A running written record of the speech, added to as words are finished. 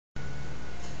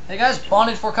Hey guys,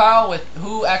 bonded for Kyle with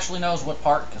who actually knows what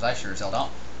part, because I sure as hell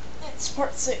don't. It's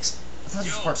part 6. I thought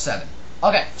this was part 7.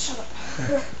 Okay. Shut up.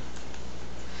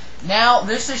 Now,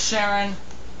 this is Sharon.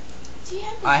 Do you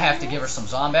have I have to give her some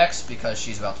Zombex because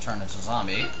she's about to turn into a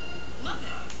zombie.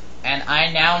 And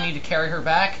I now need to carry her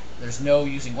back. There's no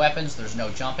using weapons, there's no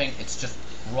jumping. It's just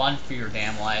run for your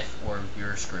damn life or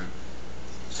you're screwed.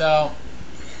 So,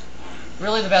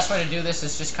 really the best way to do this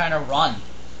is just kind of run.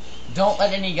 Don't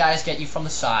let any guys get you from the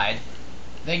side.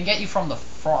 They can get you from the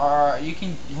front. You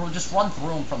can just run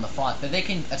through them from the front. But they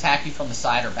can attack you from the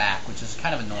side or back, which is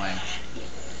kind of annoying.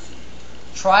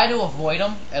 Try to avoid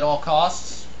them at all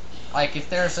costs. Like, if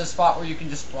there's a spot where you can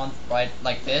just run right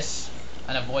like this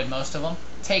and avoid most of them,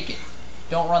 take it.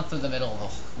 Don't run through the middle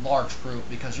of a large group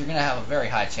because you're going to have a very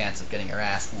high chance of getting your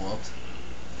ass whooped.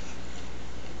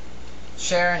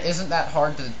 Sharon, isn't that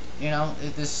hard to, you know,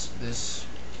 this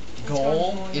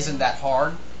goal isn't that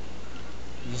hard.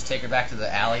 You just take her back to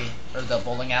the alley, or the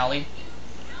bowling alley.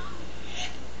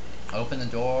 Open the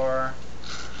door,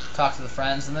 talk to the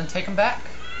friends, and then take them back.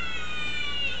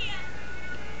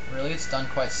 Really, it's done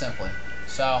quite simply.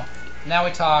 So, now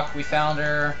we talk, we found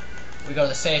her, we go to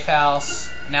the safe house,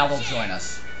 now they'll join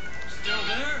us. Still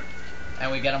there?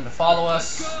 And we get them to follow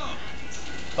us. Let's go.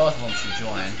 Both of them should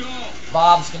join. Let's go.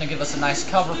 Bob's gonna give us a nice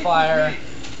cover fire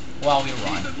while we Keep it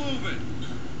run. moving.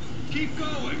 Keep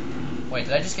going. Wait,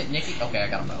 did I just get Nikki? Okay, I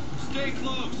got him both. Stay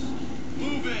close.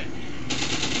 Move it.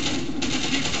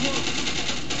 Keep close.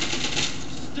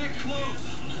 Stick close.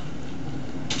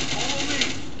 Follow me.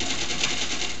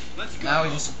 Let's go. Now we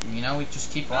just, you know, we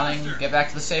just keep running, get back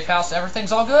to the safe house,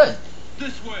 everything's all good.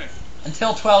 This way.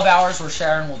 Until 12 hours where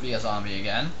Sharon will be a zombie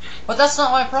again. But that's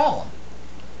not my problem.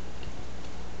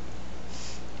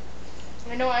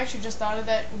 I know, I actually just thought of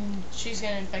that, and she's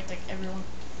gonna infect, like, everyone.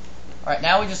 Alright,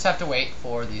 now we just have to wait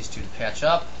for these two to catch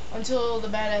up. Until the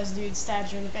badass dude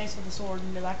stabs her in the face with a sword,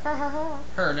 and be like, ha ha ha.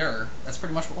 Her. That's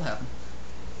pretty much what will happen.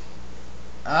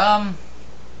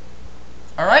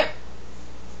 Alright.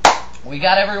 We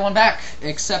got everyone back,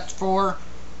 except for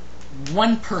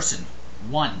one person.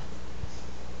 One.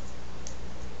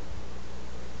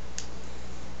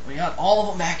 We got all of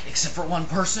them back, except for one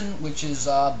person, which is,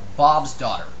 Bob's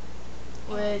daughter.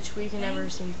 Which we can never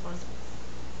see before.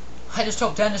 I just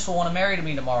hope Dennis will want to marry to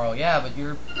me tomorrow. Yeah, but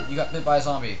you got bit by a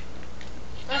zombie.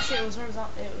 Actually, it was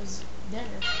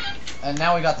dinner. And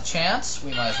now we got the chance.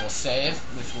 We might as well save,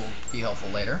 which will be helpful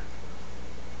later.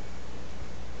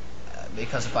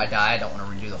 Because if I die, I don't want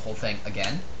to redo the whole thing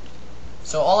again.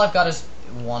 So all I've got is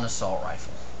one assault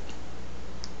rifle.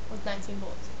 With 19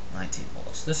 bullets. 19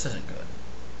 bullets. This isn't good.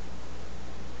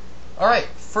 Alright,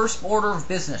 first order of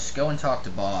business. Go and talk to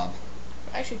Bob.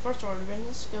 Actually, first order of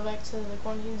business, go back to the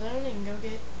quarantine zone and go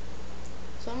get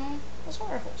some assault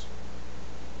rifles.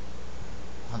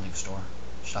 Hunting store.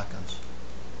 Shotguns.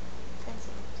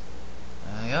 Fancy.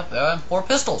 Yep, 4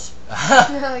 pistols.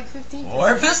 Like 15.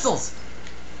 4 pistols.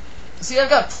 See, I've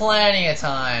got plenty of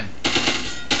time.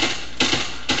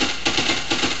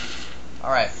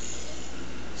 Alright.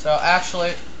 So,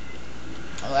 actually,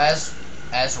 as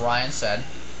Ryan said,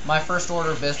 my first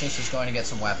order of business is going to get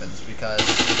some weapons, because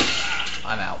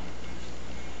I'm out.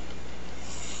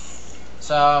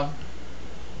 So,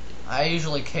 I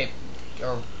usually keep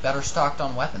better stocked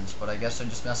on weapons, but I guess I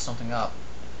just messed something up.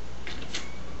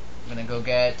 I'm gonna go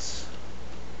get...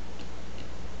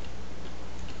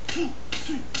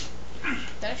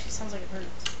 That actually sounds like it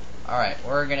hurts. Alright,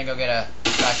 we're gonna go get a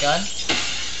shotgun.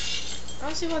 I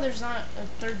don't see why there's not a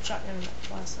third shotgun in that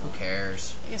class. Who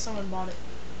cares? I guess someone bought it.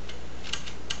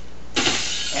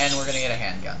 And we're gonna get a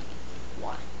handgun.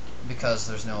 Why? Because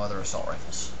there's no other assault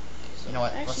rifles. You know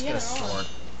what? Let's get a sword.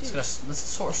 Let's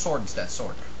sword instead.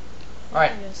 Sword.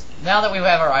 Alright, now that we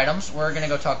have our items, we're gonna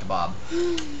go talk to Bob.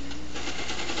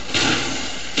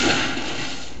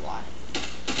 Why?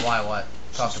 Why what?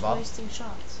 Talk to Bob? Wasting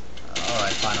shots.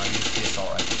 Alright, fine, I'll use the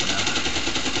assault rifle for now.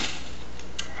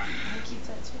 I keep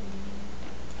that too.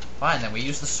 Fine, then we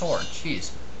use the sword.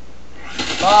 Jeez.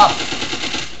 Bob!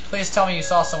 Please tell me you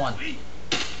saw someone.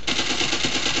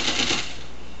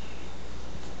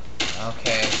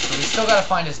 Okay, so we still gotta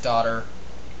find his daughter.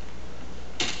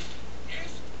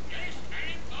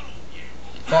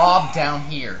 Bob down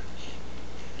here.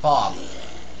 Bob.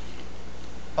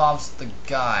 Bob's the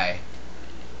guy.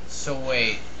 So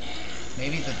wait,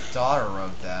 maybe the daughter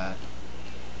wrote that.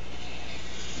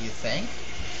 You think?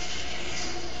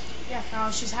 Yeah,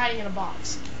 no, she's hiding in a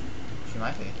box. She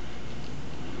might be.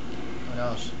 Who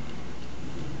knows?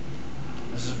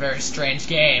 This is a very strange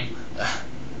game. Yes,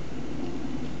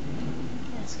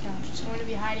 Cal, she's going to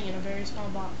be hiding in a very small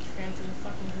box ran through the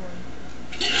fucking door.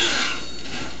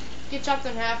 get chopped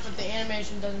in half, but the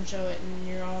animation doesn't show it, and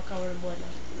you're all covered in blood now.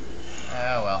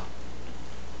 Oh well.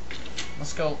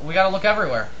 Let's go. We gotta look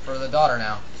everywhere for the daughter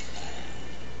now.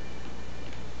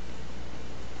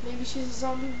 Maybe she's a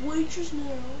zombie waitress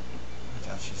now. I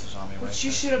doubt she's a zombie Which waitress. she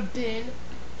should have been.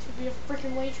 She'd be a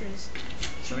freaking waitress.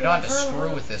 So we don't have to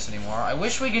screw with this anymore. I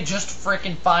wish we could just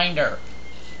frickin' find her.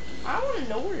 I want to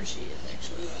know where she is,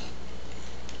 actually.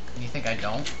 You think I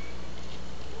don't?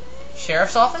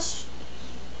 Sheriff's office?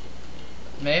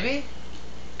 Maybe?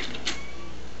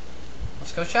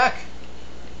 Let's go check.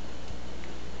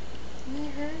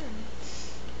 Near her.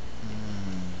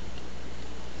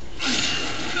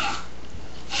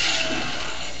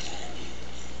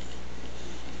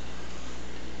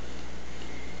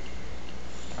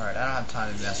 Alright, I don't have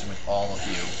time to be messing with all of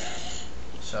you.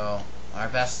 So, I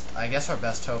guess our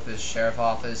best hope is sheriff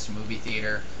office, movie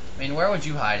theater. I mean, where would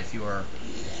you hide if you were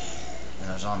in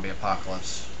a zombie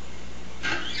apocalypse?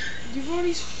 You've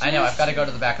already. I know, I've got to go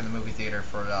to the back of the movie theater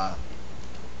for,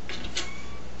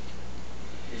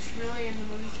 It's really in the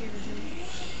movie theater, too.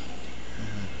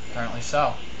 apparently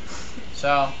so.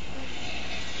 So,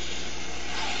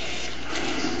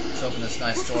 let's open this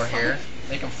nice door here.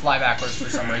 Make them fly backwards for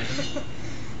some reason.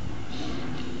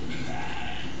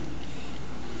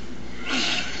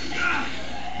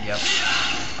 Yep.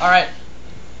 Alright.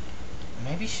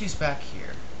 Maybe she's back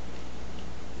here.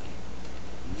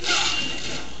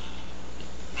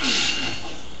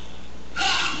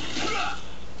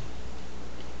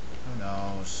 Who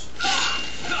knows?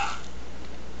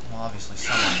 Well, obviously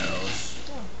someone knows.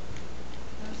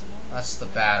 That's the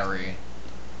battery,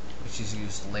 which is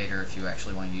used later if you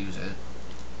actually want to use it.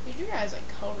 Dude, your guy's like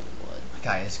covered in blood. The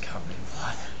guy is covered in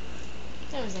blood.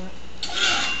 No, he's not.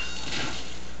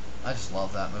 I just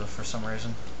love that move for some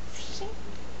reason.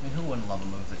 I mean, who wouldn't love a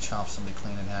move that chops somebody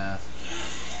clean in half?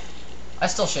 I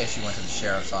still say she went to the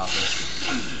sheriff's office.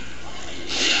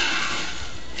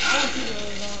 Why would you go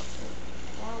there?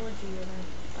 Why would you go there?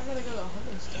 I gotta go to a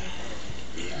hunting store.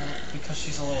 Because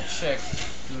she's a little chick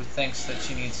who thinks that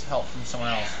she needs help from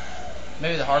someone else.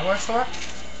 Maybe the hardware store?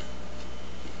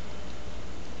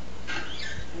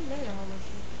 Maybe not how much.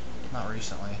 Not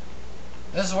recently.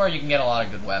 This is where you can get a lot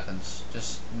of good weapons.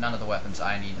 Just none of the weapons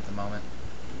I need at the moment.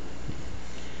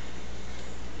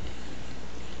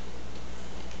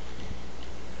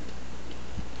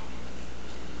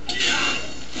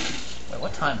 Wait,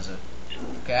 what time is it?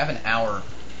 Okay, I have an hour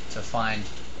to find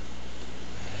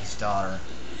his daughter.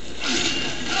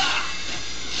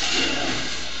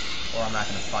 Or I'm not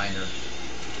going to find her.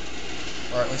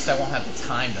 Or at least I won't have the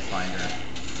time to find her.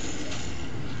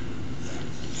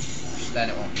 Then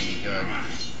it won't be any good.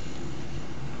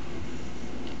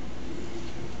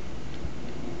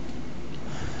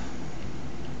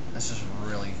 This is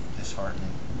really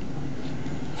disheartening.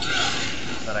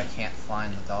 That I can't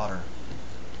find the daughter.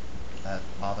 That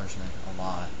bothers me a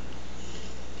lot.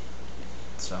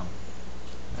 So,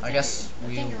 I guess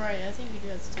we... I think you're right. I think you do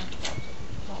have to talk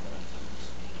about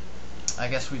it. I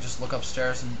guess we just look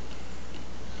upstairs and...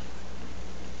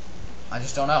 I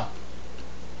just don't know.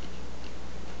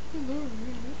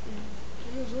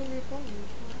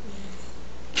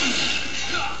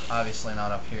 Obviously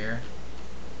not up here.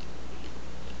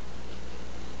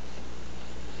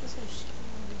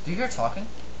 Do you hear talking?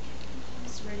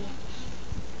 It's radio.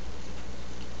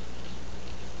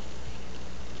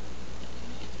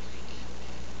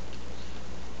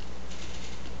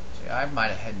 See, I might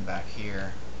have headed back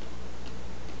here,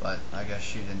 but I guess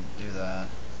she didn't do that.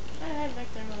 I had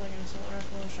back there with like an assault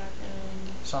rifle, a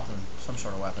shotgun. Something, some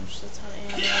sort of weapon. Just a ton of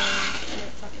ammo and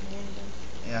a fucking handgun.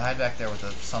 Yeah, hide back there with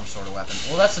some sort of weapon.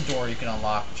 Well, that's the door you can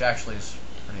unlock, which actually is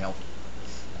pretty helpful,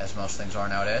 as most things are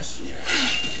nowadays.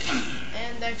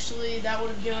 And actually, that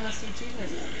would have given us the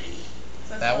achievement.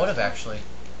 That would have actually.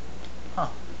 Huh.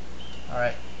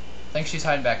 Alright. I think she's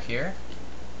hiding back here.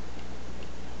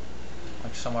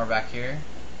 Like somewhere back here.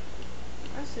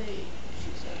 I say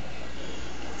she's back there.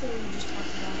 I think we just talked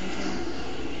about it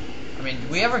too. I mean, did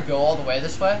we ever go all the way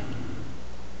this way?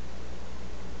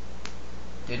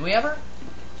 Did we ever?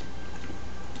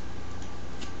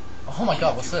 Oh my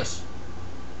god, what's this?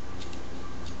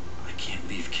 I can't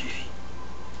leave Katie.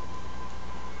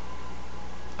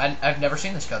 I've never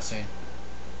seen this cutscene.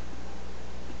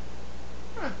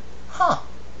 Huh. Huh.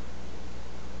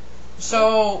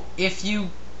 So, if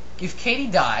Katie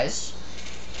dies,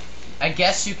 I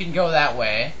guess you can go that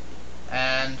way,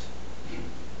 and...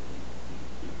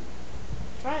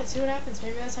 Try it, see what happens.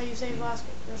 Maybe that's how you save Alaska.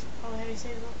 That's probably how you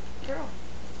save the girl.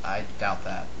 I doubt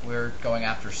that. We're going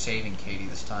after saving Katie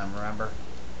this time, remember?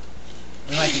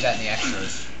 We might do that in the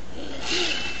extras.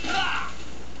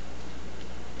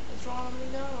 What's wrong with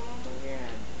me now?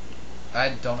 I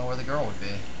don't know where the girl would be.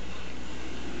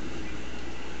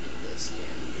 This game.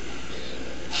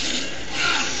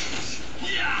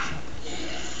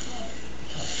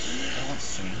 I don't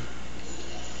see.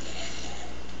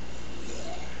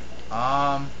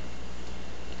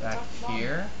 Back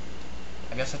here.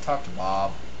 I guess I talked to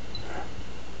Bob.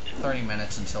 30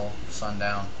 minutes until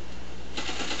sundown.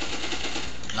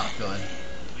 Not good.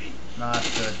 Not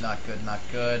good, not good, not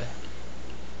good.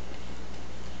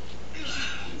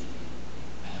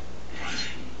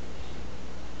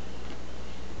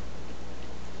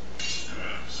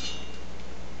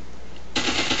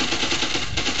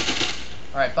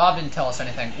 Alright, Bob didn't tell us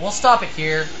anything. We'll stop it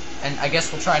here, and I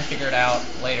guess we'll try and figure it out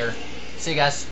later. See you guys.